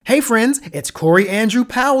Hey friends, it's Corey Andrew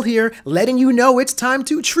Powell here, letting you know it's time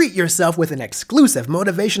to treat yourself with an exclusive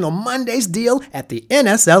Motivational Mondays deal at the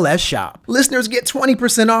NSLS shop. Listeners get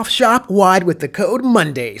 20% off shop-wide with the code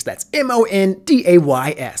MONDAYS, that's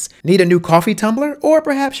MONDAYS. Need a new coffee tumbler? Or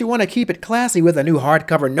perhaps you want to keep it classy with a new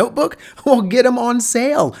hardcover notebook? Well, get them on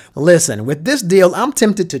sale. Listen, with this deal, I'm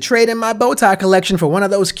tempted to trade in my bow tie collection for one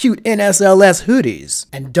of those cute NSLS hoodies.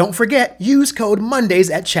 And don't forget, use code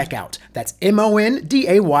MONDAYS at checkout. That's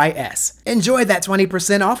MONDAYS. Enjoy that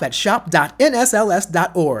 20% off at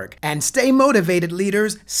shop.nsls.org. And stay motivated,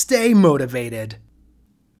 leaders. Stay motivated.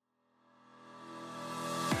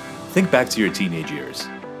 Think back to your teenage years.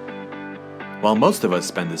 While most of us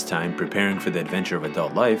spend this time preparing for the adventure of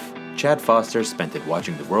adult life, Chad Foster spent it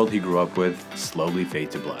watching the world he grew up with slowly fade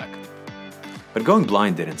to black. But going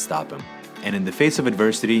blind didn't stop him, and in the face of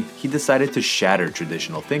adversity, he decided to shatter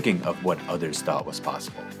traditional thinking of what others thought was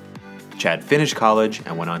possible. Chad finished college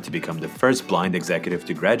and went on to become the first blind executive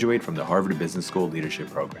to graduate from the Harvard Business School Leadership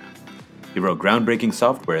Program. He wrote groundbreaking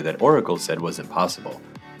software that Oracle said was impossible,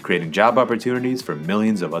 creating job opportunities for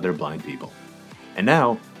millions of other blind people. And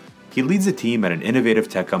now, he leads a team at an innovative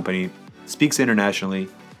tech company, speaks internationally,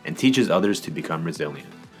 and teaches others to become resilient.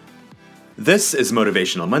 This is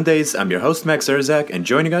Motivational Mondays. I'm your host, Max Erzak, and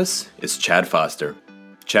joining us is Chad Foster.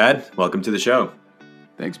 Chad, welcome to the show.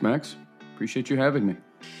 Thanks, Max. Appreciate you having me.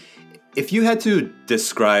 If you had to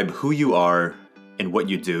describe who you are and what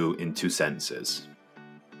you do in 2 sentences,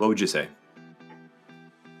 what would you say?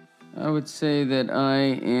 I would say that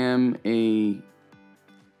I am a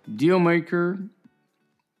deal maker,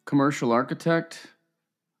 commercial architect,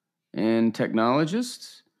 and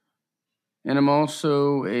technologist. And I'm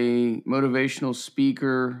also a motivational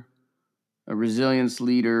speaker, a resilience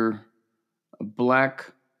leader, a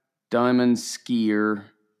black diamond skier,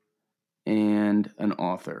 and an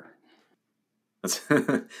author.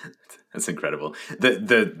 That's incredible.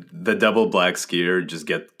 The double black skier just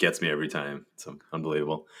gets me every time. It's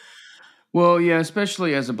unbelievable. Well, yeah,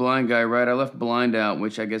 especially as a blind guy, right? I left blind out,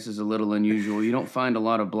 which I guess is a little unusual. You don't find a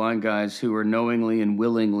lot of blind guys who are knowingly and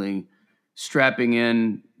willingly strapping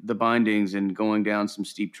in the bindings and going down some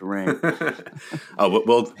steep terrain.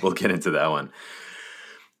 We'll get into that one.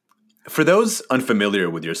 For those unfamiliar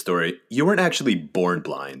with your story, you weren't actually born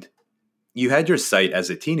blind. You had your sight as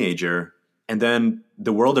a teenager, and then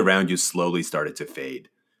the world around you slowly started to fade.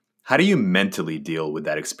 How do you mentally deal with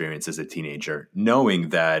that experience as a teenager, knowing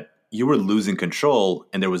that you were losing control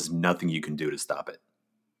and there was nothing you can do to stop it?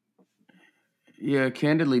 Yeah,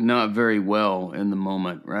 candidly, not very well in the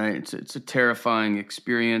moment, right? It's a terrifying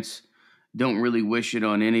experience. Don't really wish it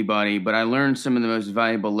on anybody, but I learned some of the most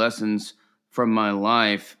valuable lessons from my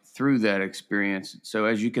life through that experience. So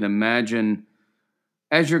as you can imagine,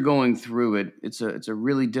 as you're going through it, it's a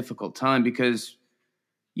really difficult time because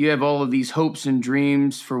you have all of these hopes and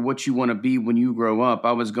dreams for what you want to be when you grow up.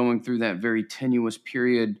 I was going through that very tenuous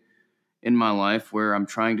period in my life where I'm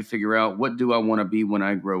trying to figure out, what do I want to be when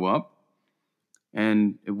I grow up?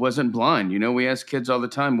 And it wasn't blind. You know, we ask kids all the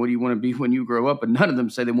time, what do you want to be when you grow up? And none of them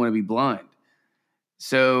say they want to be blind.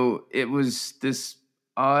 So it was this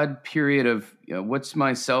odd period of, what's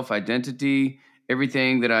my self-identity?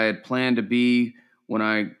 Everything that I had planned to be when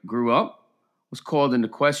I grew up was called into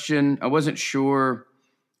question. I wasn't sure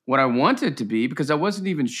what I wanted to be because I wasn't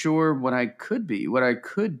even sure what I could be, what I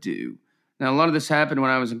could do. Now, a lot of this happened when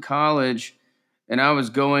I was in college and I was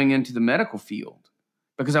going into the medical field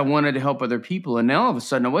because I wanted to help other people. And now all of a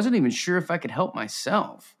sudden, I wasn't even sure if I could help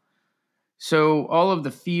myself. So all of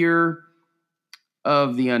the fear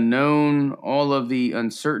of the unknown, all of the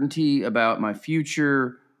uncertainty about my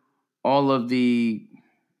future, all of the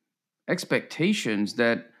expectations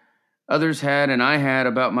that others had and I had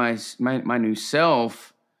about my new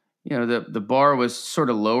self, the bar was sort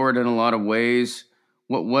of lowered in a lot of ways.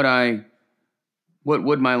 What would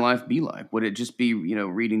my life be like? Would it just be,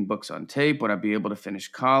 reading books on tape? Would I be able to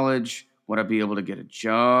finish college? Would I be able to get a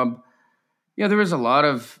job? There was a lot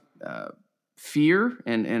of fear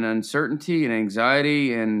and uncertainty and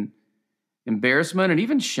anxiety and embarrassment and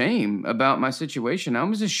even shame about my situation. I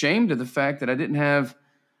was ashamed of the fact that I didn't have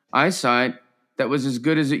eyesight that was as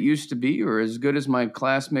good as it used to be or as good as my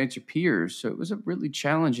classmates or peers. So it was a really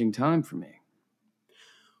challenging time for me.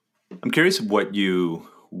 I'm curious what you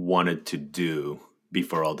wanted to do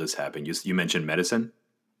before all this happened. You mentioned medicine?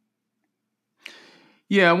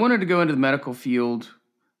 Yeah, I wanted to go into the medical field.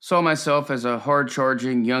 Saw myself as a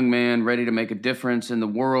hard-charging young man ready to make a difference in the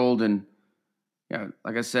world. And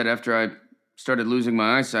like I said, after I started losing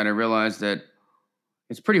my eyesight, I realized that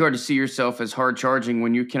it's pretty hard to see yourself as hard-charging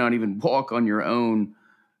when you cannot even walk on your own.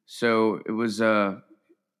 So it was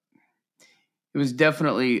it was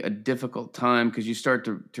definitely a difficult time because you start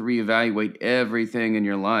to reevaluate everything in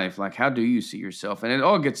your life. Like, how do you see yourself? And it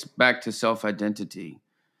all gets back to self-identity.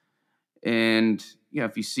 And,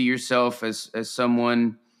 if you see yourself as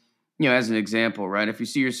someone, as an example, right? If you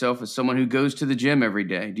see yourself as someone who goes to the gym every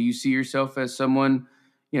day, do you see yourself as someone,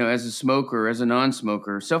 as a smoker, as a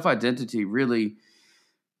non-smoker? Self-identity really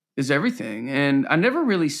is everything. And I never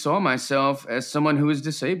really saw myself as someone who is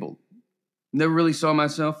disabled. Never really saw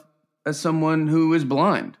myself as someone who is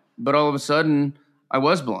blind, but all of a sudden I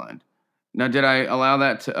was blind. Now, did I allow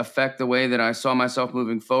that to affect the way that I saw myself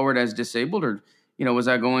moving forward as disabled, or, was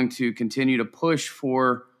I going to continue to push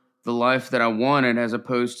for the life that I wanted as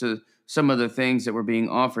opposed to some of the things that were being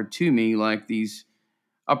offered to me, like these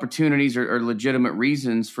opportunities or legitimate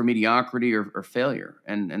reasons for mediocrity or failure?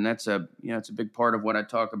 And that's it's a big part of what I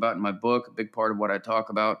talk about in my book, a big part of what I talk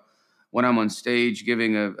about when I'm on stage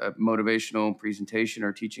giving a motivational presentation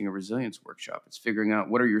or teaching a resilience workshop. It's figuring out,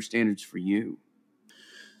 what are your standards for you?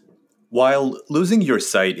 While losing your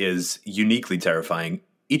sight is uniquely terrifying,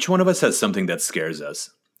 each one of us has something that scares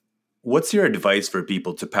us. What's your advice for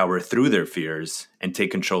people to power through their fears and take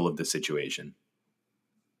control of the situation?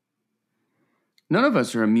 None of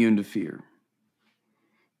us are immune to fear.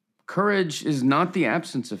 Courage is not the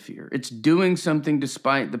absence of fear. It's doing something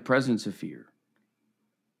despite the presence of fear.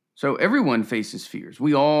 So everyone faces fears.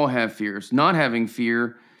 We all have fears. Not having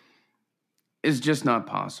fear is just not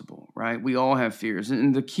possible, right? We all have fears.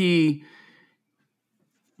 And the key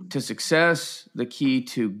to success, the key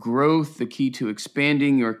to growth, the key to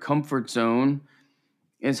expanding your comfort zone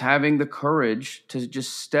is having the courage to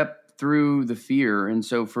just step through the fear. And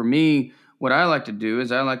so for me, what I like to do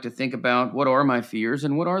is I like to think about, what are my fears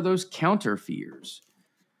and what are those counter fears?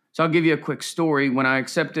 So I'll give you a quick story. When I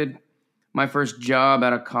accepted my first job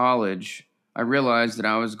out of college, I realized that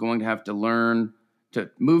I was going to have to learn to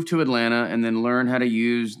move to Atlanta and then learn how to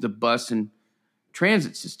use the bus and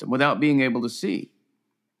transit system without being able to see.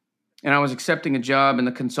 And I was accepting a job in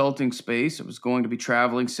the consulting space. It was going to be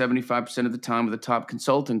traveling 75% of the time with a top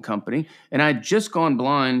consulting company. And I had just gone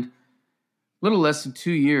blind a little less than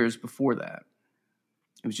 2 years before that.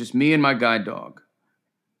 It was just me and my guide dog.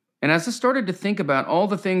 And as I started to think about all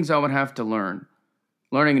the things I would have to learn,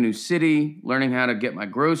 learning a new city, learning how to get my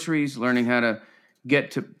groceries, learning how to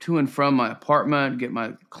get to and from my apartment, get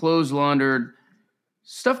my clothes laundered,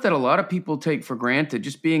 stuff that a lot of people take for granted,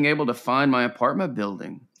 just being able to find my apartment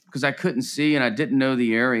building because I couldn't see and I didn't know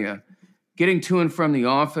the area, getting to and from the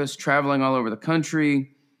office, traveling all over the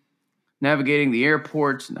country, navigating the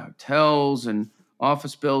airports and hotels and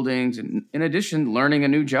office buildings, and in addition, learning a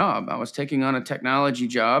new job. I was taking on a technology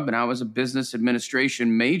job and I was a business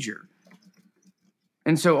administration major.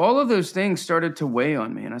 And so all of those things started to weigh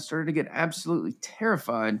on me, and I started to get absolutely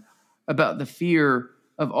terrified about the fear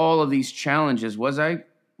of all of these challenges. Was I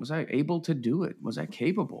able to do it? Was I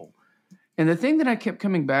capable? And the thing that I kept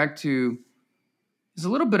coming back to is a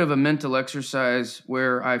little bit of a mental exercise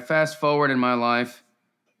where I fast forward in my life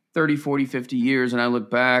 30, 40, 50 years, and I look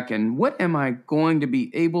back and what am I going to be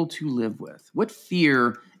able to live with? What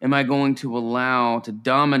fear am I going to allow to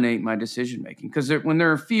dominate my decision making? Because when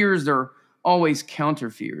there are fears, there are always counter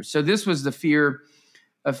fears. So this was the fear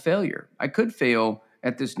of failure. I could fail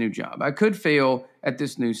at this new job. I could fail at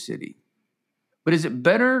this new city. But is it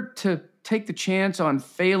better to take the chance on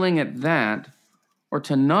failing at that or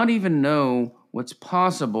to not even know what's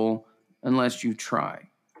possible unless you try?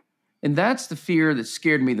 And that's the fear that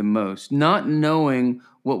scared me the most, not knowing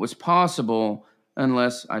what was possible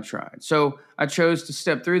unless I tried. So I chose to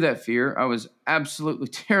step through that fear. I was absolutely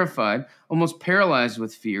terrified, almost paralyzed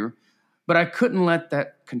with fear, but I couldn't let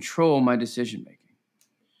that control my decision making.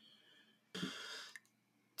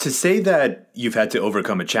 To say that you've had to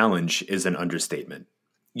overcome a challenge is an understatement.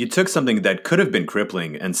 You took something that could have been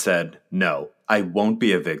crippling and said, no, I won't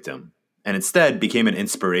be a victim, and instead became an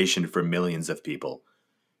inspiration for millions of people.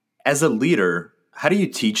 As a leader, how do you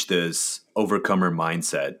teach this overcomer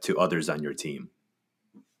mindset to others on your team?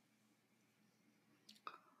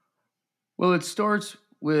 Well, it starts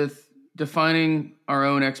with defining our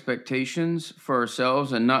own expectations for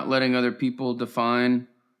ourselves and not letting other people define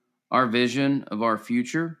our vision of our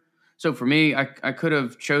future. So for me, I could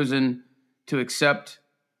have chosen to accept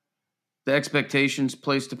the expectations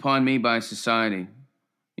placed upon me by society,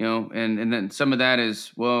 and then some of that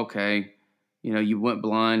is, well, okay, you went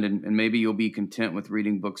blind and maybe you'll be content with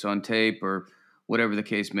reading books on tape or whatever the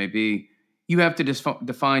case may be. You have to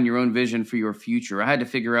define your own vision for your future. I had to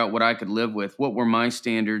figure out what I could live with. What were my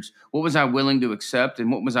standards? What was I willing to accept?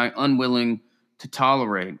 And what was I unwilling to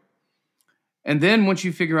tolerate? And then once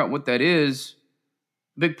you figure out what that is,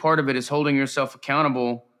 a big part of it is holding yourself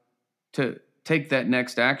accountable to take that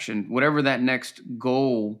next action, whatever that next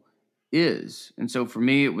goal is. And so for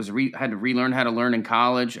me, it was I had to relearn how to learn in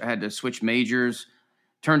college. I had to switch majors.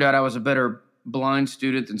 Turned out I was a better blind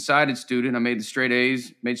student than sighted student. I made the straight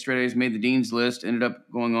A's, made the dean's list, ended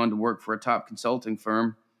up going on to work for a top consulting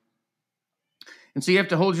firm. And so you have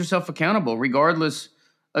to hold yourself accountable regardless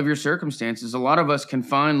of your circumstances. A lot of us can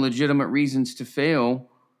find legitimate reasons to fail,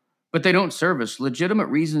 but they don't serve us. Legitimate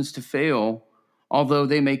reasons to fail, although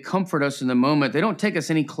they may comfort us in the moment, they don't take us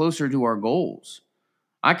any closer to our goals.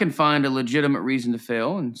 I can find a legitimate reason to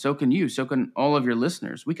fail, and so can you. So can all of your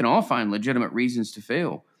listeners. We can all find legitimate reasons to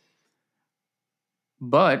fail,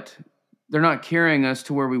 but they're not carrying us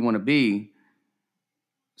to where we want to be.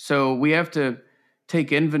 So we have to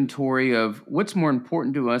take inventory of what's more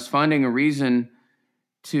important to us, finding a reason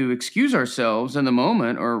to excuse ourselves in the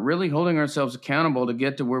moment, or really holding ourselves accountable to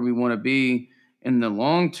get to where we want to be in the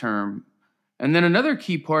long term. And then another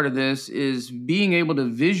key part of this is being able to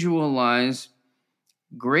visualize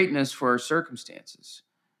greatness for our circumstances.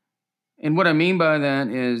 And what I mean by that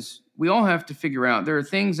is we all have to figure out there are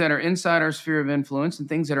things that are inside our sphere of influence and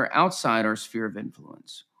things that are outside our sphere of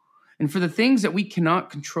influence. And for the things that we cannot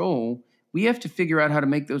control, we have to figure out how to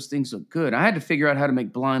make those things look good. I had to figure out how to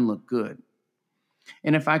make blind look good.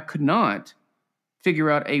 And if I could not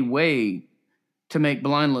figure out a way to make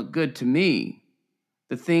blind look good to me,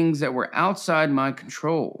 the things that were outside my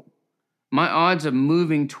control, my odds of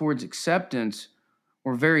moving towards acceptance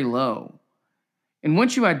were very low. And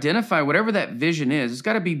once you identify whatever that vision is, it's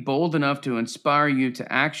got to be bold enough to inspire you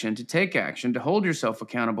to action, to take action, to hold yourself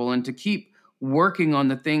accountable, and to keep working on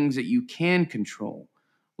the things that you can control,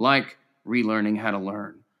 like relearning how to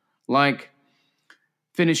learn, like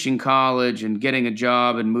finishing college and getting a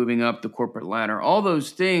job and moving up the corporate ladder. All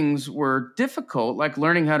those things were difficult, like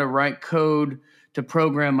learning how to write code to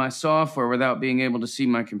program my software without being able to see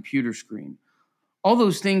my computer screen. All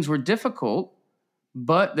those things were difficult,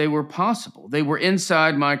 but they were possible. They were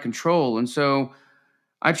inside my control. And so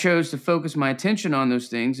I chose to focus my attention on those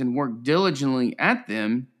things and work diligently at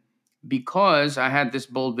them because I had this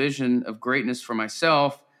bold vision of greatness for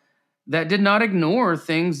myself that did not ignore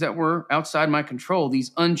things that were outside my control,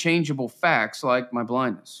 these unchangeable facts like my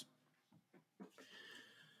blindness.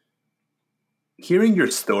 Hearing your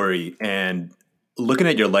story and looking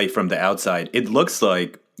at your life from the outside, it looks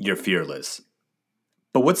like you're fearless.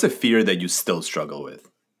 But what's a fear that you still struggle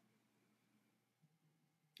with?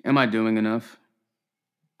 Am I doing enough?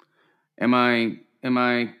 Am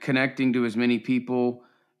I connecting to as many people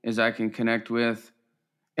as I can connect with?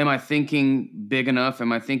 Am I thinking big enough?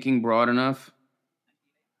 Am I thinking broad enough?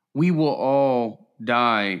 We will all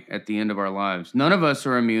die at the end of our lives. None of us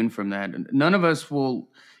are immune from that. None of us will,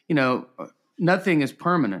 nothing is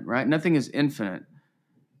permanent, right? Nothing is infinite.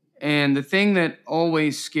 And the thing that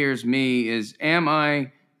always scares me is, am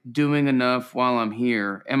I doing enough while I'm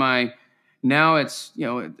here? There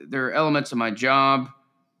are elements of my job.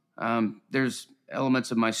 There's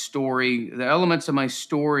elements of my story. The elements of my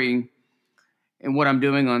story and what I'm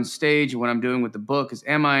doing on stage and what I'm doing with the book is,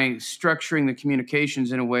 am I structuring the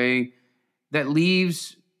communications in a way that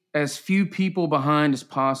leaves as few people behind as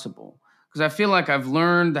possible? Because I feel like I've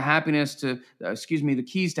learned the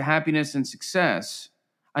keys to happiness and success.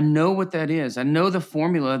 I know what that is. I know the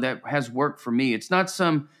formula that has worked for me. It's not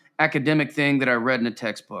some academic thing that I read in a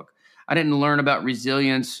textbook. I didn't learn about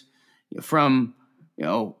resilience from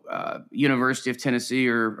University of Tennessee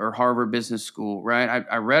or Harvard Business School, right?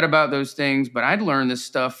 I read about those things, but I'd learned this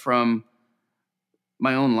stuff from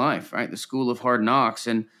my own life, right? The School of Hard Knocks.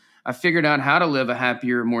 And I figured out how to live a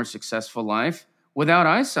happier, more successful life without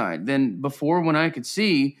eyesight than before when I could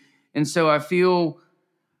see. And so I feel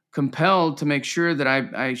compelled to make sure that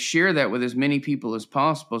I share that with as many people as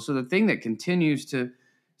possible. So the thing that continues to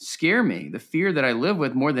scare me, the fear that I live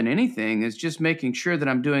with more than anything, is just making sure that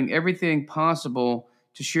I'm doing everything possible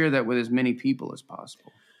to share that with as many people as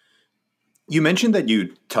possible. You mentioned that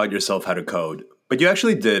you taught yourself how to code, but you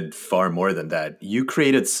actually did far more than that. You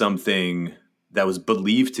created something that was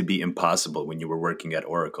believed to be impossible when you were working at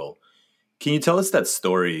Oracle. Can you tell us that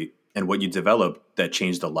story and what you developed that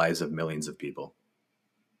changed the lives of millions of people?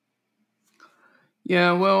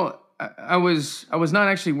 Yeah, well, I was not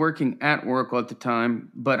actually working at Oracle at the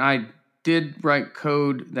time, but I did write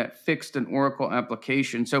code that fixed an Oracle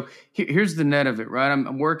application. So here's the net of it, right?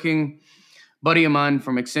 I'm working. Buddy of mine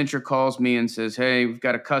from Accenture calls me and says, "Hey, we've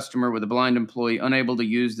got a customer with a blind employee unable to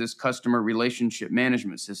use this customer relationship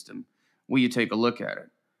management system. Will you take a look at it?"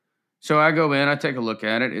 So I go in, I take a look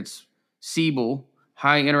at it. It's Siebel,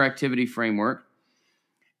 high interactivity framework.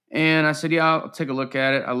 And I said, "Yeah, I'll take a look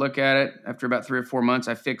at it." I look at it. After about 3 or 4 months,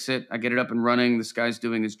 I fix it. I get it up and running. This guy's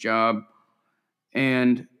doing his job.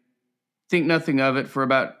 and think nothing of it for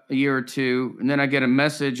about a year or two. And then I get a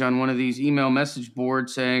message on one of these email message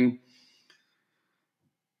boards saying,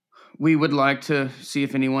 we would like to see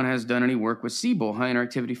if anyone has done any work with Siebel, High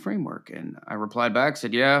Interactivity Framework. And I replied back,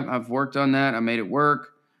 said, yeah, I've worked on that. I made it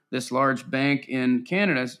work. This large bank in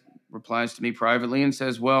Canada replies to me privately and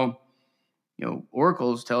says, well,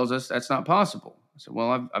 Oracle tells us that's not possible. I said,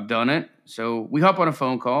 well, I've done it. So we hop on a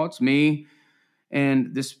phone call. It's me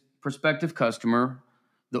and this prospective customer,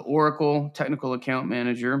 the Oracle technical account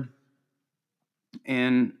manager,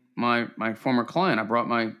 and my former client. I brought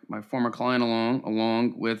my former client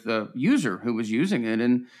along with a user who was using it,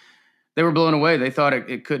 and they were blown away. They thought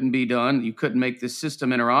it couldn't be done. You couldn't make this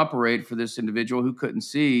system interoperate for this individual who couldn't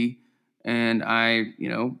see. And I,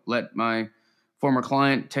 let my former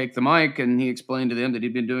client take the mic, and he explained to them that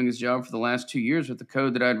he'd been doing his job for the last 2 years with the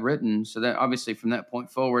code that I'd written. So that obviously from that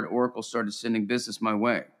point forward, Oracle started sending business my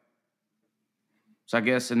way. So I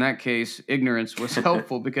guess in that case, ignorance was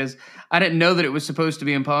helpful because I didn't know that it was supposed to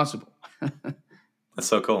be impossible. That's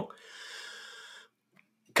so cool.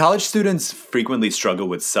 College students frequently struggle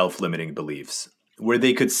with self-limiting beliefs. Where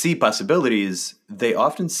they could see possibilities, they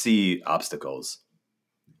often see obstacles.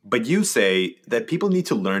 But you say that people need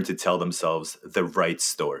to learn to tell themselves the right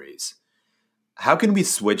stories. How can we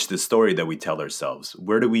switch the story that we tell ourselves?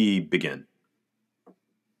 Where do we begin?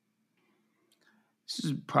 This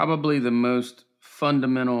is probably the most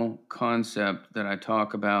fundamental concept that I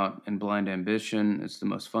talk about in Blind Ambition. It's the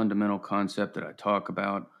most fundamental concept that I talk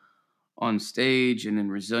about on stage and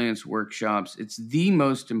in resilience workshops. It's the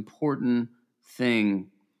most important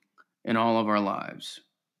thing in all of our lives.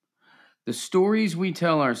 The stories we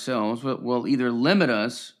tell ourselves will either limit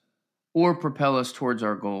us or propel us towards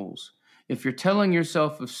our goals. If you're telling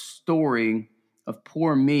yourself a story of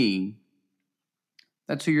poor me,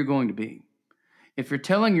 that's who you're going to be. If you're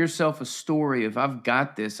telling yourself a story of I've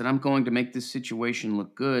got this and I'm going to make this situation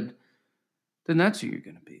look good, then that's who you're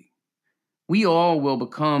going to be. We all will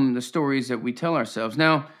become the stories that we tell ourselves.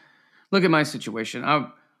 Now, look at my situation. I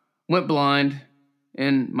went blind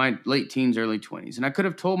in my late teens, early 20s, and I could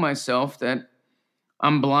have told myself that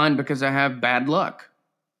I'm blind because I have bad luck.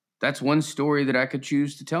 That's one story that I could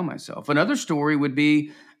choose to tell myself. Another story would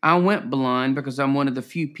be I went blind because I'm one of the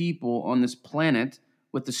few people on this planet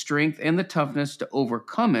with the strength and the toughness to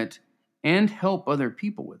overcome it and help other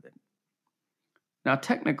people with it. Now,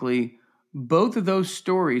 technically, both of those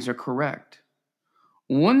stories are correct.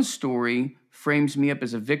 One story frames me up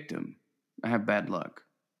as a victim. I have bad luck.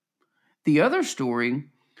 The other story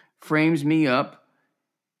frames me up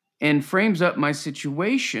and frames up my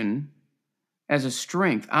situation as a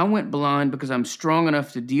strength. I went blind because I'm strong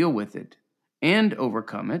enough to deal with it and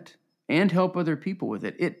overcome it and help other people with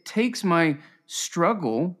it. It takes my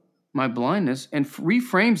struggle, my blindness, and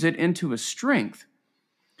reframes it into a strength.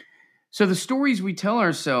 So the stories we tell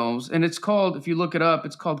ourselves, and it's called, if you look it up,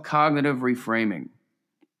 it's called cognitive reframing.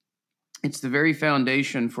 It's the very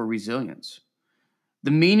foundation for resilience.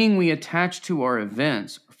 The meaning we attach to our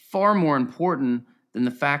events are far more important than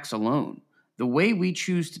the facts alone. The way we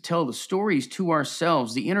choose to tell the stories to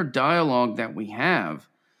ourselves, the inner dialogue that we have,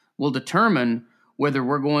 will determine whether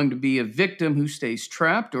we're going to be a victim who stays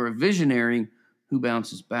trapped or a visionary who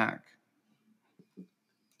bounces back.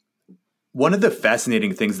 One of the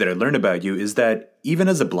fascinating things that I learned about you is that even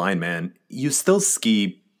as a blind man, you still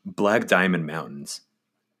ski Black Diamond Mountains.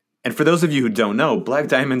 And for those of you who don't know, Black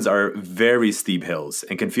Diamonds are very steep hills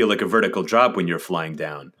and can feel like a vertical drop when you're flying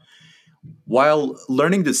down. While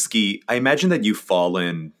learning to ski, I imagine that you've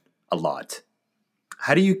fallen a lot.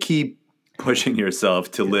 How do you keep pushing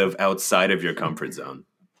yourself to live outside of your comfort zone?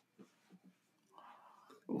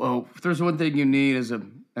 Well, if there's one thing you need as a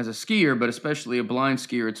skier, but especially a blind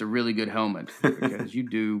skier, it's a really good helmet because you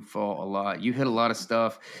do fall a lot. You hit a lot of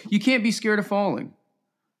stuff. You can't be scared of falling,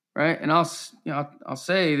 right? And I'll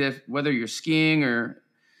say that whether you're skiing or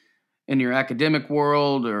in your academic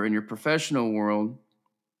world or in your professional world,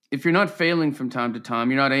 if you're not failing from time to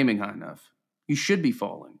time, you're not aiming high enough. You should be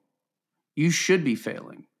falling. You should be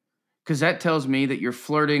failing because that tells me that you're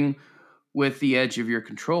flirting with the edge of your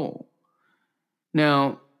control.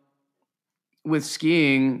 Now, with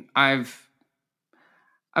skiing, I've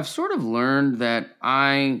sort of learned that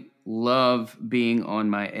I love being on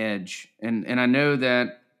my edge. And I know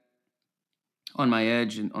that on my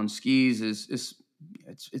edge and on skis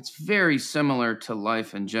it's very similar to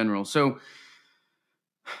life in general. So,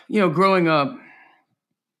 growing up,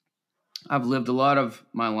 I've lived a lot of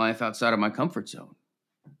my life outside of my comfort zone,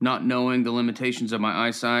 not knowing the limitations of my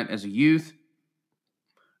eyesight as a youth,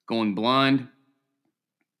 going blind,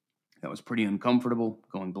 That was pretty uncomfortable,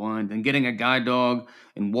 going blind. Then getting a guide dog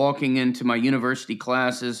and walking into my university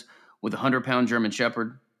classes with a 100-pound German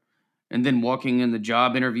Shepherd, and then walking in the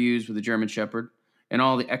job interviews with a German Shepherd, and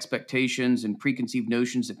all the expectations and preconceived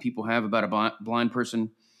notions that people have about a blind person.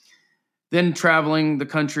 Then traveling the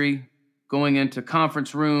country, going into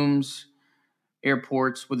conference rooms,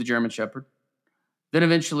 airports with a German Shepherd. Then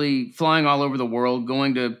eventually flying all over the world,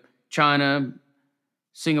 going to China,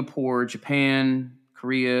 Singapore, Japan,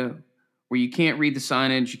 Korea, where you can't read the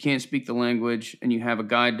signage, you can't speak the language, and you have a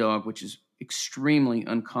guide dog, which is extremely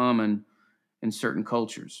uncommon in certain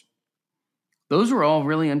cultures. Those were all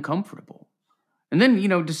really uncomfortable. And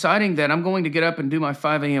then, deciding that I'm going to get up and do my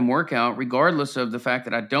 5 a.m. workout, regardless of the fact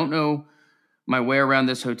that I don't know my way around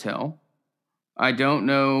this hotel. I don't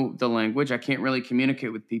know the language. I can't really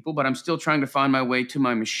communicate with people, but I'm still trying to find my way to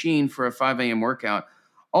my machine for a 5 a.m. workout.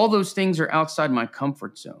 All those things are outside my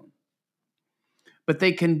comfort zone. But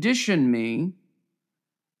they condition me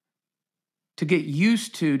to get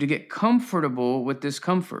used to get comfortable with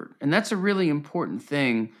discomfort. And that's a really important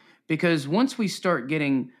thing, because once we start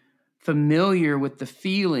getting familiar with the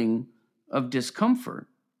feeling of discomfort,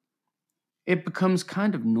 it becomes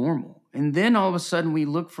kind of normal. And then all of a sudden we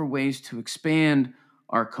look for ways to expand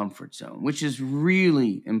our comfort zone, which is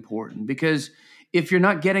really important, because if you're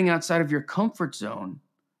not getting outside of your comfort zone,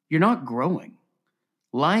 you're not growing.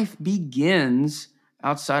 Life begins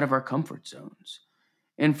outside of our comfort zones.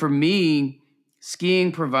 And for me,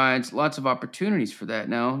 skiing provides lots of opportunities for that.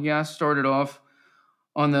 Now, I started off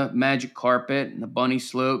on the magic carpet and the bunny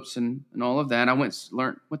slopes and all of that. I went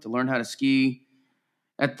to learn how to ski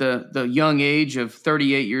at the young age of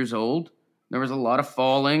 38 years old. There was a lot of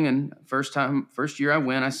falling, and first year I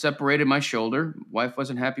went, I separated my shoulder. Wife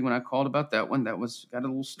wasn't happy when I called about that one. Got a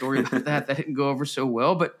little story about that didn't go over so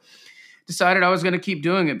well, but decided I was going to keep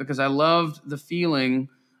doing it because I loved the feeling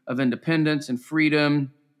of independence and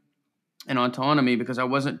freedom and autonomy, because I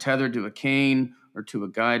wasn't tethered to a cane or to a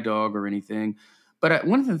guide dog or anything. But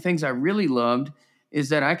one of the things I really loved is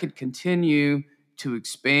that I could continue to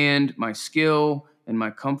expand my skill and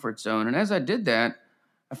my comfort zone. And as I did that,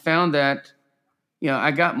 I found that,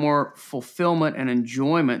 I got more fulfillment and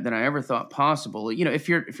enjoyment than I ever thought possible. If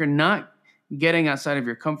you're not getting outside of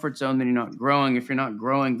your comfort zone, then you're not growing. If you're not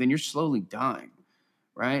growing, then you're slowly dying,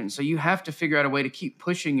 right? And so you have to figure out a way to keep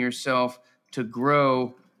pushing yourself to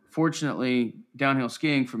grow. Fortunately, downhill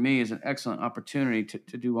skiing for me is an excellent opportunity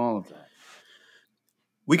to do all of that.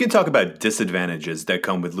 We can talk about disadvantages that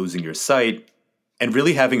come with losing your sight and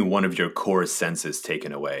really having one of your core senses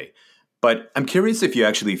taken away. But I'm curious if you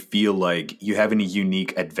actually feel like you have any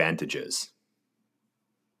unique advantages.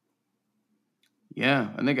 Yeah,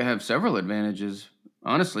 I think I have several advantages.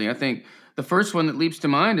 Honestly, I think the first one that leaps to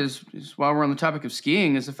mind is while we're on the topic of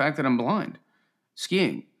skiing, is the fact that I'm blind.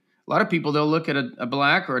 Skiing. A lot of people, they'll look at a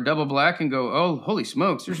black or a double black and go, oh, holy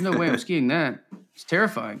smokes, there's no way I'm skiing that. It's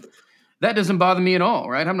terrifying. That doesn't bother me at all,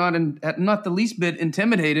 right? I'm not the least bit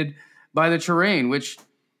intimidated by the terrain, which,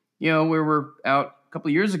 we were out a couple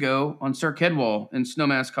of years ago on Sir Kedwall in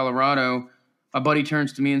Snowmass, Colorado. My buddy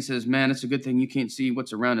turns to me and says, man, it's a good thing you can't see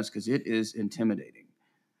what's around us because it is intimidating.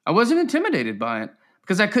 I wasn't intimidated by it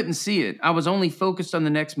because I couldn't see it. I was only focused on the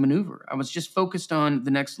next maneuver. I was just focused on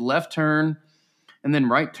the next left turn and then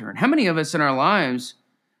right turn. How many of us in our lives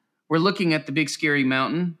were looking at the big scary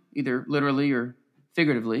mountain, either literally or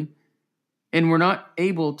figuratively, and we're not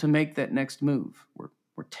able to make that next move?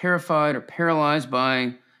 We're terrified or paralyzed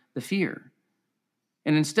by the fear.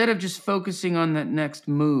 And instead of just focusing on that next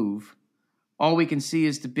move, all we can see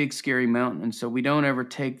is the big scary mountain. And so we don't ever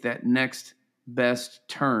take that next best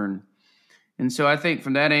turn. And so I think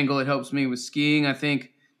from that angle, it helps me with skiing. I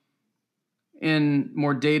think in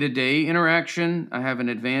more day-to-day interaction, I have an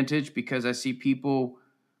advantage because I see people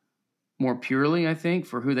more purely, I think,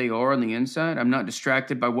 for who they are on the inside. I'm not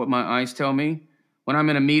distracted by what my eyes tell me. When I'm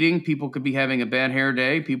in a meeting, people could be having a bad hair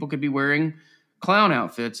day. People could be wearing clown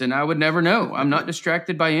outfits, and I would never know. I'm not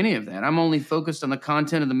distracted by any of that. I'm only focused on the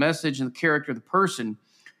content of the message and the character of the person.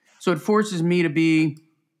 So it forces me to be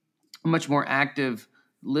a much more active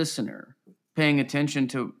listener, paying attention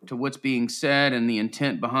to what's being said and the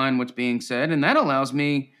intent behind what's being said. And that allows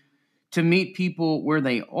me to meet people where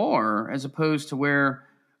they are as opposed to where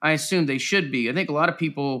I assume they should be. I think a lot of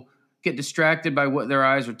people get distracted by what their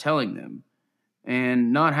eyes are telling them.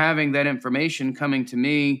 And not having that information coming to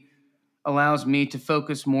me allows me to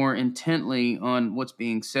focus more intently on what's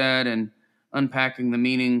being said and unpacking the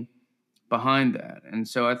meaning behind that. And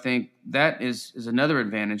so I think that is another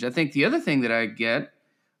advantage. I think the other thing that I get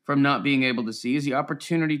from not being able to see is the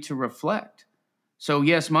opportunity to reflect. So,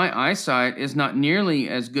 yes, my eyesight is not nearly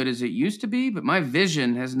as good as it used to be, but my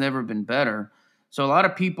vision has never been better. So, a lot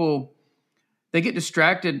of people, they get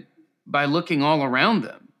distracted by looking all around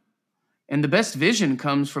them. And the best vision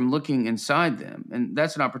comes from looking inside them. And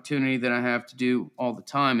that's an opportunity that I have to do all the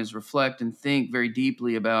time, is reflect and think very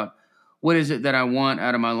deeply about what is it that I want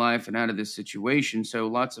out of my life and out of this situation. So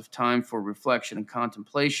lots of time for reflection and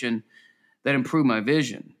contemplation that improve my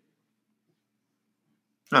vision.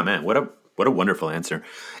 Oh man, what a wonderful answer.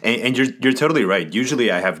 And you're totally right. Usually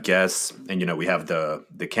I have guests and we have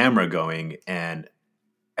the camera going, and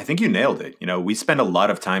I think you nailed it. We spend a lot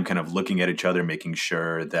of time kind of looking at each other, making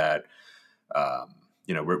sure that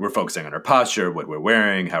we're focusing on our posture, what we're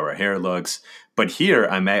wearing, how our hair looks. But here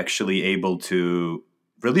I'm actually able to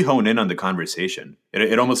really hone in on the conversation.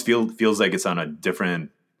 It almost feels like it's on a different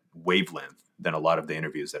wavelength than a lot of the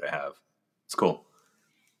interviews that I have. It's cool.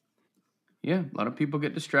 Yeah, a lot of people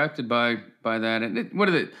get distracted by that. And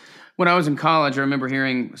when I was in college, I remember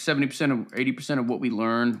hearing 70% of 80% of what we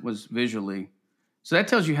learned was visually. So that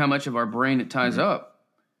tells you how much of our brain it ties up.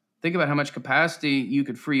 Think about how much capacity you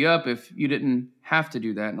could free up if you didn't have to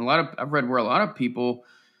do that. And I've read where a lot of people,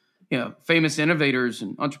 famous innovators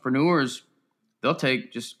and entrepreneurs, they'll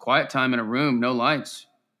take just quiet time in a room, no lights,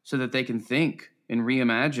 so that they can think and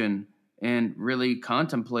reimagine and really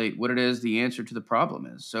contemplate what it is the answer to the problem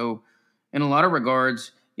is. So in a lot of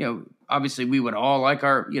regards, obviously we would all like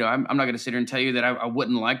our, I'm not going to sit here and tell you that I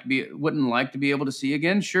wouldn't like to be able to see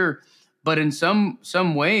again. Sure. But in some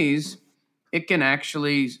ways, it can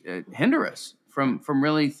actually hinder us from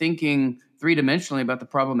really thinking three-dimensionally about the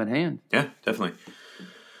problem at hand. Yeah, definitely.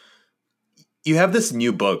 You have this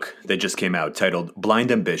new book that just came out titled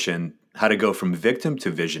Blind Ambition: How to Go from Victim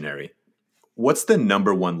to Visionary. What's the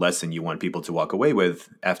number one lesson you want people to walk away with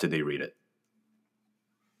after they read it?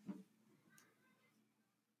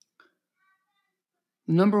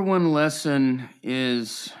 Number one lesson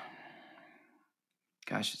is,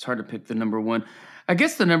 gosh, it's hard to pick the number one. I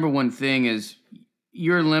guess the number one thing is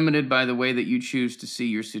you're limited by the way that you choose to see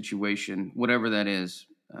your situation, whatever that is,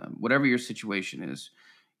 whatever your situation is,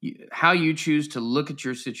 how you choose to look at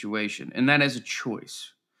your situation. And that is a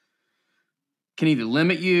choice. It can either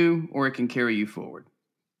limit you or it can carry you forward.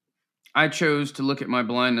 I chose to look at my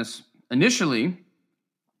blindness initially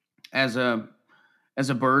as a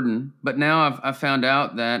burden, but now I've found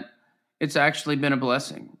out that it's actually been a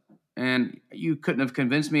blessing. And you couldn't have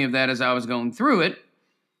convinced me of that as I was going through it.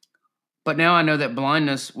 But now I know that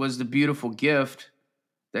blindness was the beautiful gift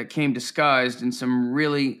that came disguised in some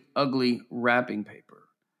really ugly wrapping paper.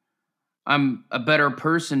 I'm a better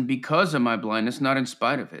person because of my blindness, not in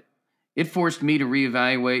spite of it. It forced me to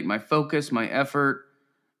reevaluate my focus, my effort,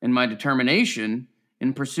 and my determination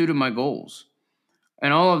in pursuit of my goals.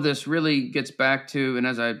 And all of this really gets back to, and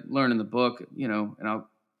as I learned in the book, and I'll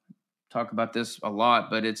talk about this a lot,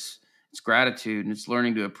 but it's gratitude, and it's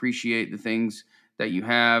learning to appreciate the things that you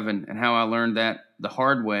have, and how I learned that the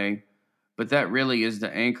hard way. But that really is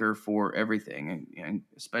the anchor for everything, and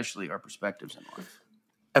especially our perspectives in life.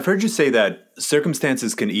 I've heard you say that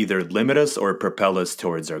circumstances can either limit us or propel us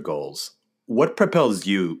towards our goals. What propels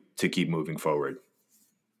you to keep moving forward?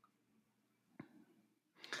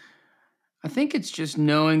 I think it's just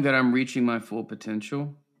knowing that I'm reaching my full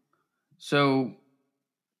potential. So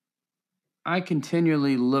I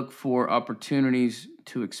continually look for opportunities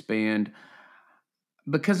to expand.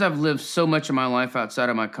 Because I've lived so much of my life outside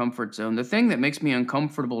of my comfort zone, the thing that makes me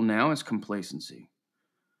uncomfortable now is complacency.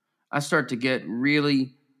 I start to get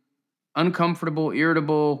really uncomfortable,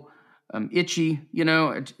 irritable, itchy.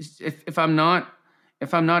 If I'm not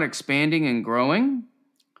expanding and growing,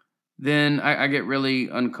 then I get really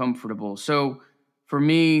uncomfortable. So for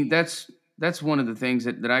me, that's one of the things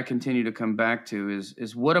that I continue to come back to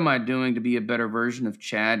is what am I doing to be a better version of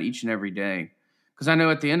Chad each and every day? Because I know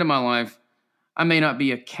at the end of my life, I may not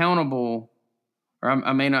be accountable, or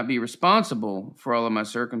I may not be responsible for all of my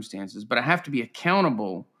circumstances, but I have to be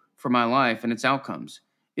accountable for my life and its outcomes.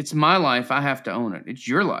 It's my life. I have to own it. It's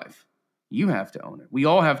your life. You have to own it. We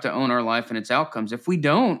all have to own our life and its outcomes. If we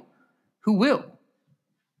don't, who will?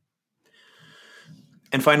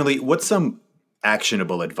 And finally, what's some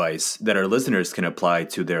actionable advice that our listeners can apply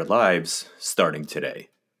to their lives starting today?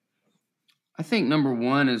 I think number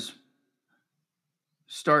one is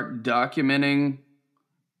start documenting,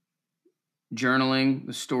 journaling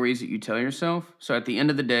the stories that you tell yourself. So at the end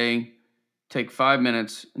of the day, take 5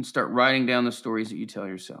 minutes and start writing down the stories that you tell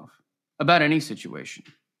yourself about any situation.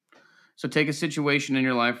 So take a situation in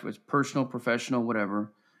your life, it's personal, professional,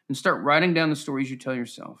 whatever, and start writing down the stories you tell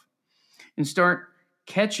yourself. And start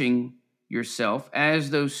catching yourself as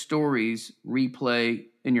those stories replay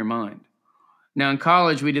in your mind. Now, in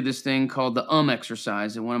college, we did this thing called the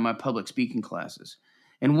exercise in one of my public speaking classes.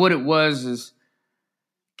 And what it was is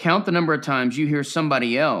count the number of times you hear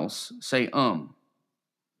somebody else say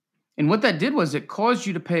And what that did was it caused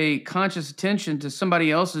you to pay conscious attention to somebody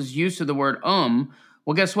else's use of the word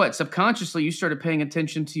Well, guess what? Subconsciously, you started paying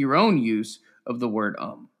attention to your own use of the word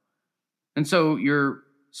And so your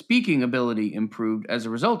speaking ability improved as a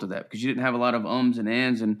result of that because you didn't have a lot of ums and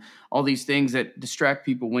ands and all these things that distract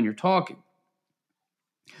people when you're talking.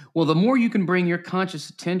 Well, the more you can bring your conscious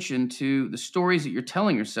attention to the stories that you're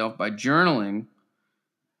telling yourself by journaling,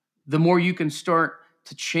 the more you can start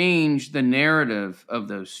to change the narrative of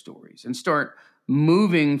those stories and start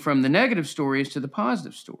moving from the negative stories to the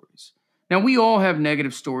positive stories. Now, we all have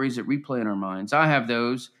negative stories that replay in our minds. I have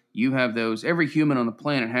those. You have those. Every human on the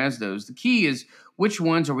planet has those. The key is, which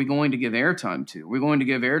ones are we going to give airtime to? Are we going to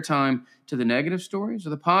give airtime to the negative stories or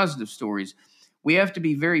the positive stories? We have to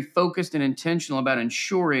be very focused and intentional about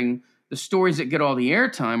ensuring the stories that get all the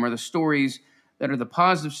airtime are the stories that are the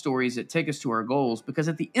positive stories that take us to our goals, because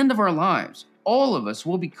at the end of our lives, all of us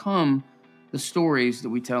will become the stories that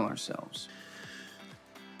we tell ourselves.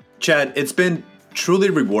 Chad, it's been truly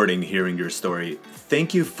rewarding hearing your story.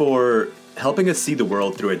 Thank you for helping us see the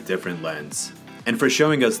world through a different lens, and for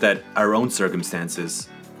showing us that our own circumstances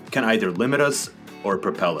can either limit us or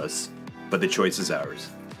propel us, but the choice is ours.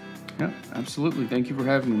 Yeah, absolutely. Thank you for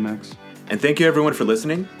having me, Max. And thank you everyone for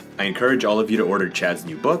listening. I encourage all of you to order Chad's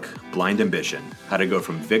new book, Blind Ambition: How to Go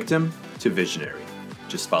from Victim to Visionary.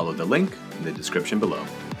 Just follow the link in the description below.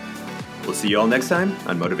 We'll see you all next time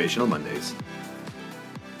on Motivational Mondays.